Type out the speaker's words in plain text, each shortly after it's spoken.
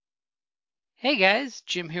Hey guys,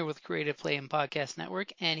 Jim here with Creative Play and Podcast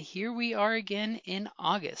Network, and here we are again in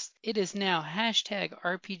August. It is now hashtag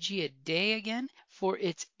RPG a day again for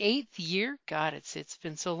its 8th year. God, it's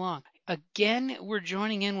been so long. Again, we're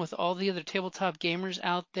joining in with all the other tabletop gamers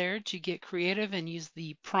out there to get creative and use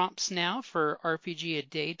the prompts now for RPG a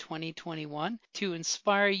Day 2021 to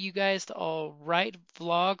inspire you guys to all write,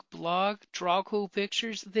 vlog, blog, draw cool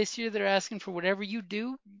pictures. This year they're asking for whatever you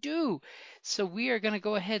do. So we are going to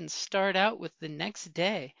go ahead and start out with the next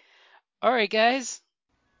day. All right, guys,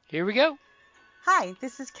 here we go. Hi,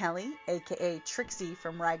 this is Kelly, aka Trixie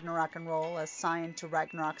from Ragnarok and Roll, assigned to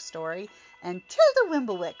Ragnarok Story, and Tilda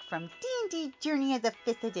Wimblewick from D&D Journey of the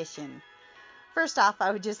 5th Edition. First off, I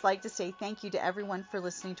would just like to say thank you to everyone for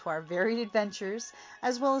listening to our varied adventures,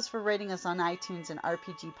 as well as for rating us on iTunes and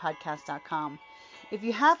RPGpodcast.com. If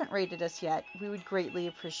you haven't rated us yet, we would greatly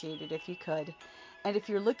appreciate it if you could. And if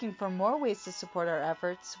you're looking for more ways to support our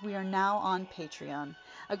efforts, we are now on Patreon,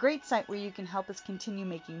 a great site where you can help us continue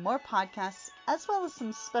making more podcasts, as well as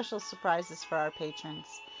some special surprises for our patrons.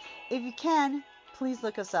 If you can, please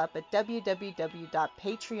look us up at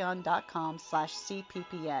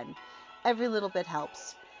www.patreon.com/cppn. Every little bit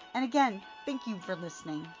helps. And again, thank you for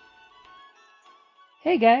listening.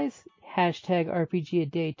 Hey guys, hashtag RPG a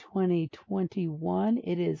Day 2021.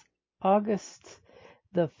 It is August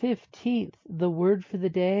the 15th. The word for the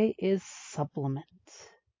day is supplement.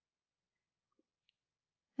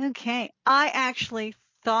 Okay, I actually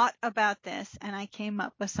thought about this and I came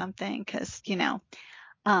up with something because,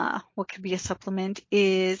 what could be a supplement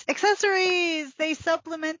is accessories. They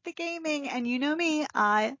supplement the gaming. And you know me,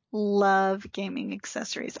 I love gaming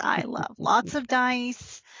accessories. I love lots of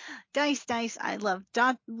dice. I love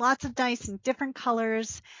lots of dice in different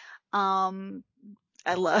colors.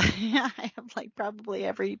 I love, I have like probably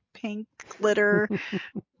every pink glitter,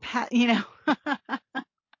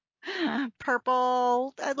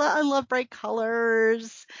 purple. I love bright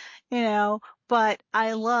colors, but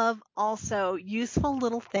I love also useful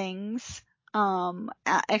little things,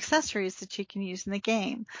 accessories that you can use in the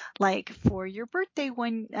game. Like for your birthday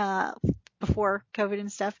before COVID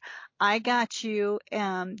and stuff, I got you,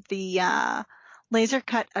 the laser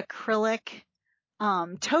cut acrylic,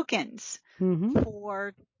 tokens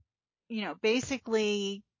for,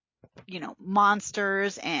 basically,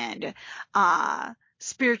 monsters and,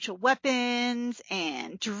 spiritual weapons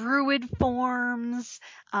and druid forms,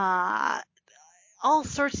 all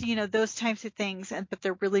sorts of, those types of things. But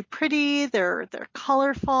they're really pretty. They're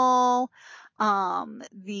colorful. They're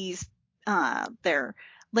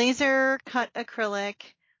laser cut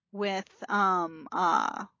acrylic with,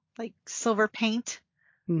 like silver paint,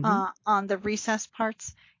 on the recessed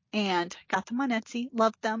parts, and got them on Etsy.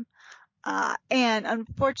 Loved them. And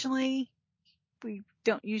unfortunately, we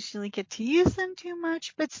don't usually get to use them too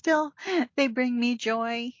much, but still, they bring me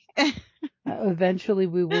joy. Eventually,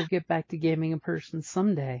 we will get back to gaming in person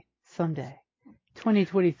someday.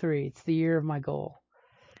 2023, it's the year of my goal.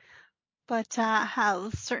 But how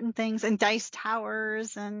certain things, and dice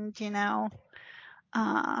towers, and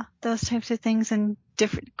those types of things, and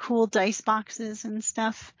different cool dice boxes and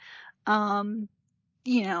stuff. They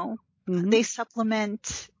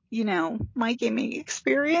supplement, my gaming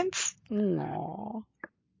experience. Aww.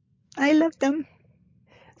 I love them.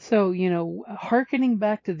 So, hearkening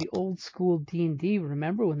back to the old school D&D,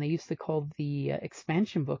 remember when they used to call the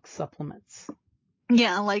expansion books supplements?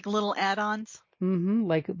 Yeah, like little add-ons.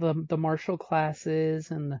 Like the martial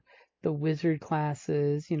classes and the wizard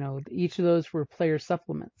classes, each of those were player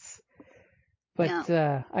supplements. But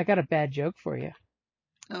Yeah. I got a bad joke for you.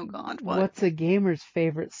 Oh God, what? What's a gamer's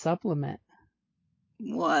favorite supplement?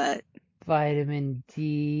 What? Vitamin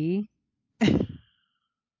D.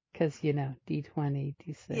 Because, D20,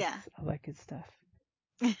 D6, Yeah. all that good stuff.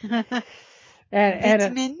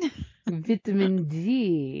 Vitamin. Vitamin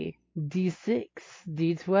D, D6,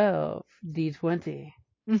 D12, D20.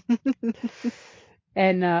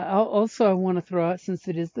 And also, I want to throw out, since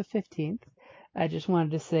it is the 15th, I just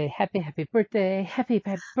wanted to say happy birthday, happy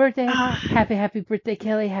birthday, happy birthday,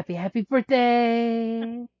 Kelly, happy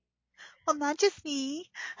birthday. Well, not just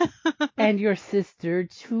me. And your sister,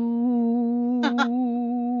 too.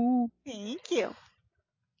 Thank you.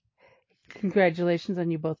 Congratulations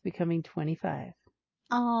on you both becoming 25.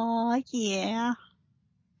 Oh, yeah.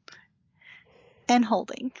 And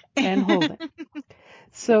holding. And holding.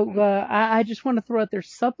 So I just want to throw out there,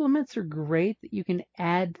 supplements are great that you can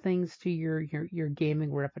add things to your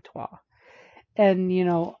gaming repertoire. And,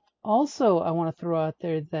 also I want to throw out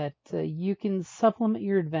there that you can supplement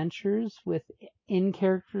your adventures with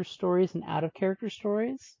in-character stories and out-of-character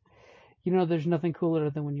stories. there's nothing cooler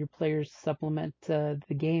than when your players supplement the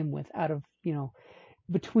game with out of,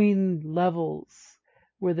 between levels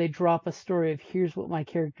where they drop a story of here's what my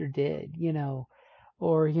character did,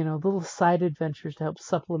 or, little side adventures to help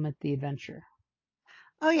supplement the adventure.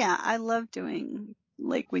 Oh yeah, I love doing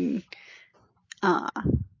like when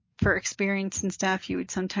for experience and stuff, you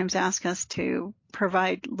would sometimes ask us to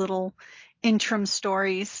provide little interim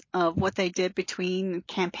stories of what they did between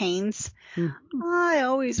campaigns. Mm-hmm. I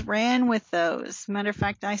always ran with those. Matter of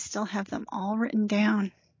fact, I still have them all written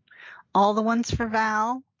down. All the ones for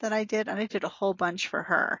Val that I did, and I did a whole bunch for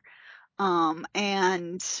her.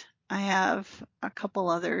 And I have a couple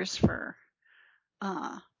others for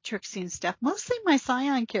Trixie and stuff. Mostly my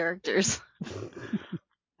Scion characters.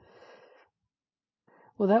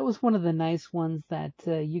 Well, that was one of the nice ones that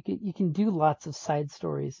you can do lots of side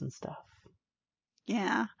stories and stuff.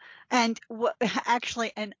 Yeah. And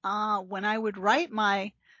actually, when I would write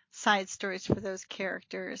my side stories for those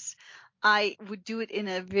characters, I would do it in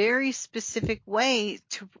a very specific way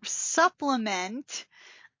to supplement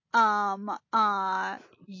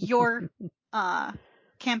your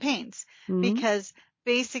campaigns, Mm-hmm. because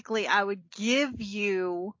basically I would give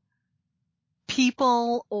you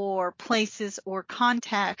people or places or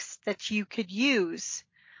contexts that you could use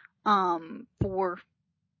for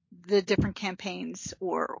the different campaigns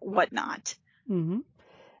or whatnot. Mm-hmm.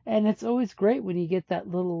 And it's always great when you get that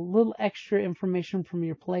little extra information from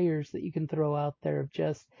your players that you can throw out there of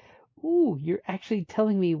just, ooh, you're actually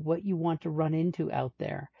telling me what you want to run into out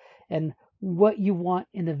there and what you want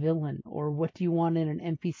in a villain or what do you want in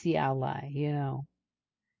an NPC ally,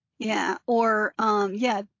 Yeah. Or,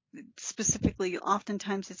 specifically,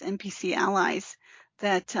 oftentimes it's NPC allies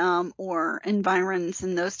that, or environs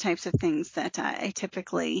and those types of things that I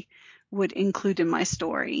typically would include in my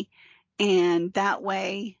story. And that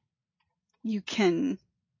way you can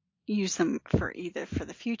use them for either for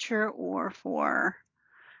the future or for,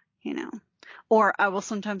 or I will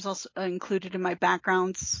sometimes also include it in my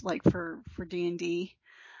backgrounds, like for D&D.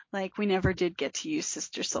 Like we never did get to use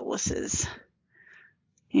Sister Solus's,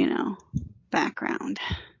 background.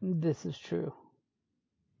 This is true.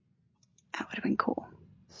 That would have been cool.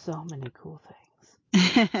 So many cool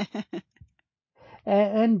things.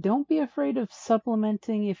 And don't be afraid of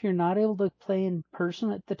supplementing if you're not able to play in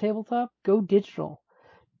person at the tabletop. Go digital.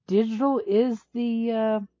 Digital is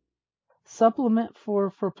the supplement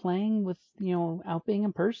for playing with, out being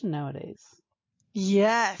in person nowadays.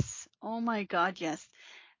 Yes. Oh my God, yes.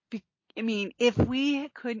 I mean, if we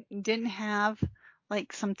didn't have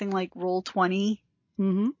like something like Roll20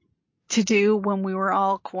 Mm-hmm. to do when we were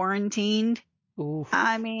all quarantined, Oof.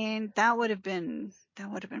 I mean, that would have been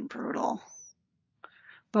brutal.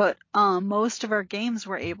 But most of our games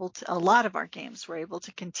were able to, a lot of our games were able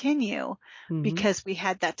to continue Mm-hmm. because we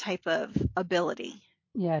had that type of ability.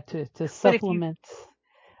 Yeah, to supplement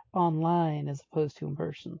online as opposed to in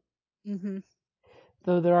person. Mm-hmm.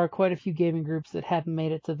 Though there are quite a few gaming groups that haven't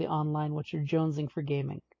made it to the online, which are jonesing for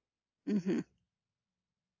gaming. Mm-hmm.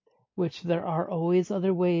 Which there are always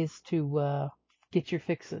other ways to get your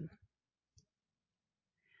fix in.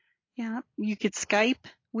 Yeah, you could Skype.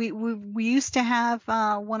 We used to have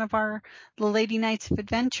one of the Lady Knights of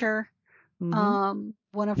Adventure. Mm-hmm.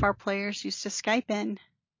 One of our players used to Skype in.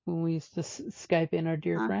 When we used to Skype in our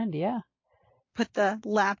dear friend, yeah. Put the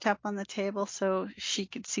laptop on the table so she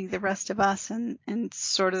could see the rest of us and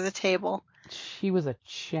sort of the table. She was a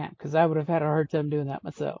champ because I would have had a hard time doing that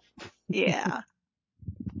myself. Yeah.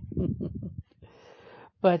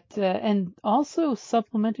 But and also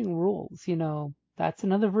supplementing rules, that's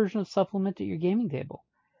another version of supplement at your gaming table.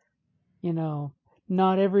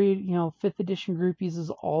 Not every, 5th edition group uses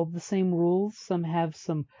all the same rules. Some have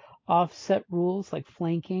some offset rules like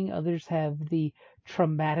flanking. Others have the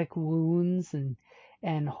traumatic wounds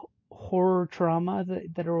and horror trauma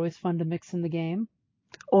that are always fun to mix in the game.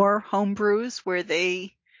 Or homebrews where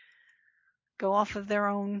they go off of their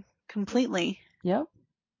own completely. Yep.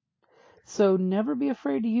 So never be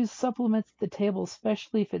afraid to use supplements at the table,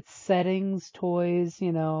 especially if it's settings, toys,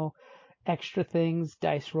 extra things,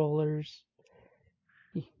 dice rollers,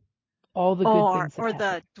 all the good things that Or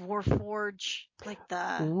happen. the Dwarf Forge, like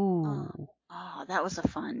the Ooh. that was a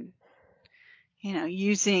fun,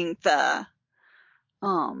 using the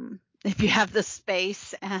if you have the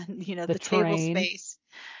space and the table terrain. space,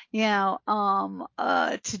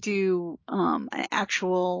 to do an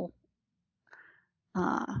actual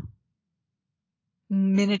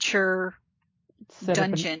miniature Set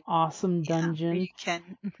dungeon. up an awesome dungeon. You can.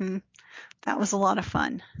 Mm-hmm. That was a lot of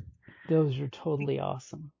fun. Those are totally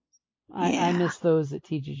awesome. Yeah. I miss those at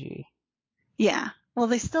TGG. Yeah. Well,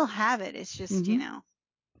 they still have it. It's just, Mm-hmm.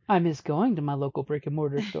 I miss going to my local brick and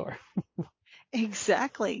mortar store.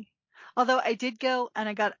 Exactly. Although I did go and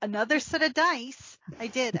I got another set of dice. I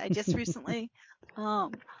did. I just recently, I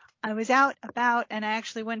was out about and I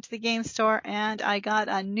actually went to the game store and I got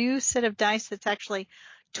a new set of dice that's actually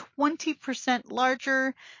 20%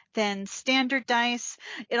 larger than standard dice.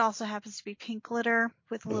 It also happens to be pink glitter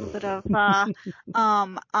with a little bit of, and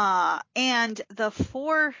the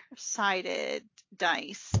 4-sided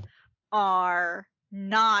dice are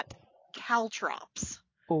not caltrops.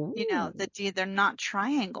 Oh, They're not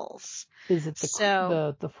triangles. is it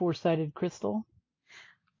So the 4-sided crystal?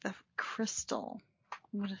 the crystal,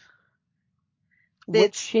 What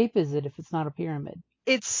it's shape is it if it's not a pyramid?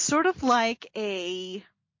 it's sort of like it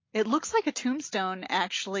looks like a tombstone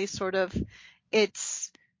actually, sort of. It's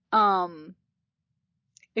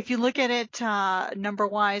if you look at it number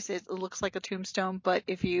wise, it looks like a tombstone, but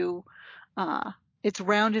if you it's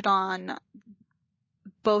rounded on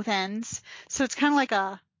both ends, so it's kind of like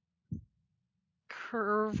a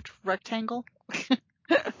curved rectangle.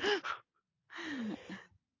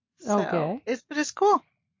 Okay. But it's cool.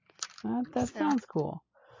 That So, sounds cool.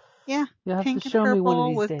 yeah, You'll have pink to and show me one of purple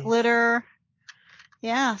these with days. glitter.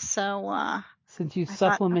 Yeah, so Since you I thought,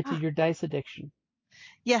 supplemented your dice addiction.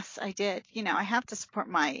 yes, I did. I have to support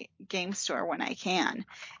my game store when I can.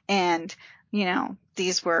 And,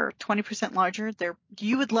 these were 20% larger.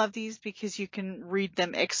 You would love these because you can read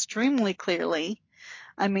them extremely clearly.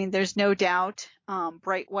 I mean, there's no doubt,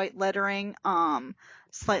 bright white lettering,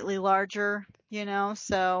 slightly larger,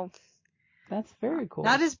 so. That's very cool.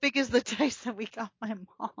 Not as big as the dice that we got my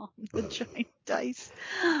mom, the giant dice,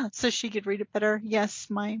 so she could read it better. Yes,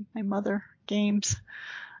 my mother games.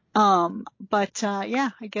 But yeah,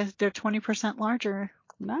 I guess they're 20% larger.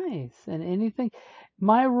 Nice. And anything,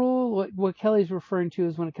 my rule, what Kelly's referring to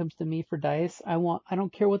is when it comes to me for dice, I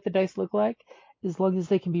don't care what the dice look like, as long as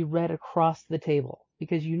they can be read across the table.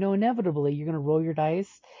 Because inevitably you're going to roll your dice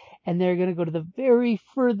and they're going to go to the very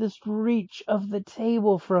furthest reach of the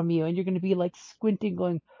table from you. And you're going to be like squinting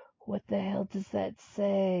going, what the hell does that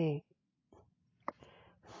say?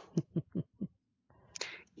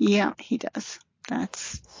 Yeah, he does. So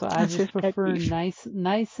I That's his just pet prefer peeve.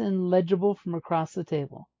 nice and legible from across the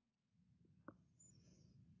table.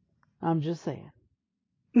 I'm just saying.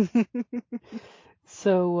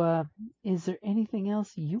 So, is there anything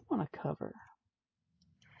else you want to cover?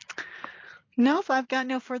 No, I've got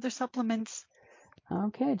no further supplements.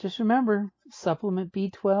 Okay, just remember, supplement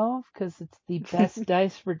B12 because it's the best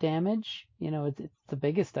dice for damage. It's the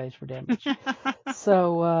biggest dice for damage.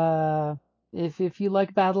 So, if you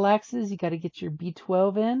like battle axes, you got to get your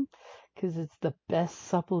B12 in because it's the best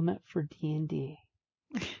supplement for D&D.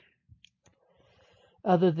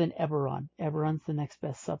 Other than Eberron. Eberron's the next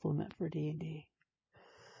best supplement for D&D.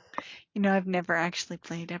 I've never actually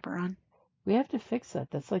played Eberron. We have to fix that.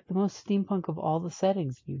 That's like the most steampunk of all the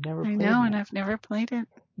settings. You've never I played know, one. and I've never played it.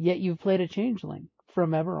 Yet you've played a changeling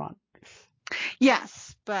from Eberron.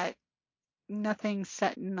 Yes, but nothing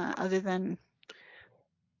set in other than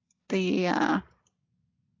the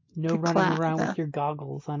No running around with your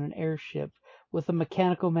goggles on an airship with a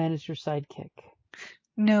mechanical man as your sidekick.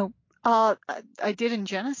 No. I did in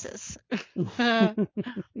Genesis. Because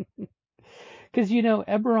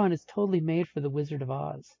Eberron is totally made for the Wizard of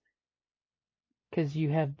Oz. Because you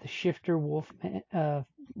have the shifter wolf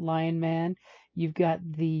lion man, you've got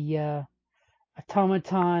the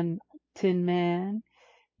automaton tin man,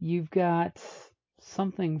 you've got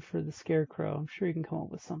something for the scarecrow. I'm sure you can come up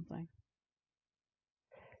with something.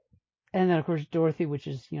 And then of course Dorothy, which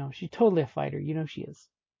is she's totally a fighter. She is.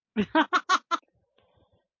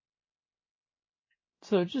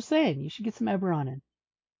 So just saying, you should get some Eberron in.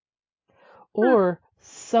 Or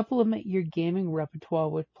supplement your gaming repertoire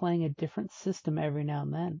with playing a different system every now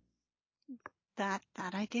and then. That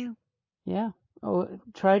I do. Yeah. Oh,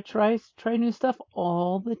 try new stuff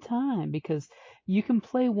all the time because you can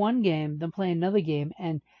play one game, then play another game,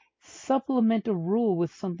 and supplement a rule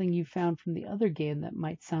with something you found from the other game that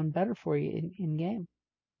might sound better for you in game.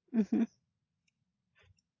 Mm-hmm.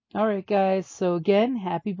 All right, guys. So again,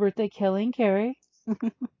 happy birthday, Kelly and Carrie.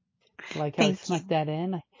 Like how I snuck that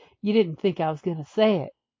in. You didn't think I was gonna say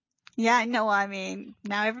it. Yeah, I know. I mean,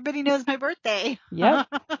 now everybody knows my birthday. Yep.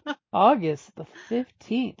 August the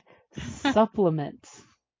 15th. Supplements.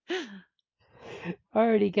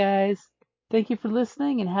 Alrighty, guys. Thank you for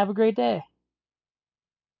listening and have a great day.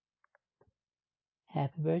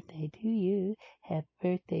 Happy birthday to you. Happy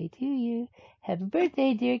birthday to you. Happy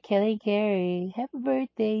birthday, dear Kelly Carey. Happy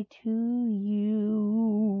birthday to you.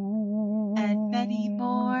 And many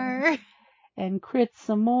more. And crit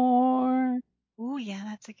some more. Ooh, yeah,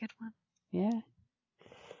 that's a good one. Yeah.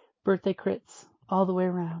 Birthday crits all the way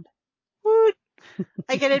around. Woot!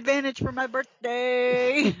 I get advantage for my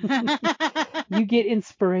birthday. You get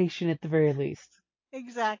inspiration at the very least.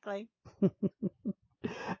 Exactly.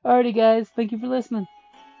 Alrighty, guys. Thank you for listening.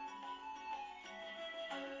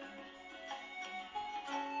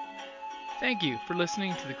 Thank you for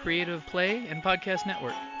listening to the Creative Play and Podcast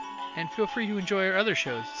Network. And feel free to enjoy our other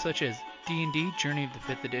shows, such as D&D Journey of the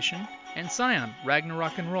 5th Edition and Scion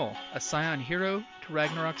Ragnarok and Roll, a Scion hero to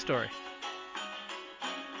Ragnarok story.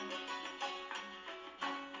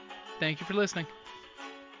 Thank you for listening.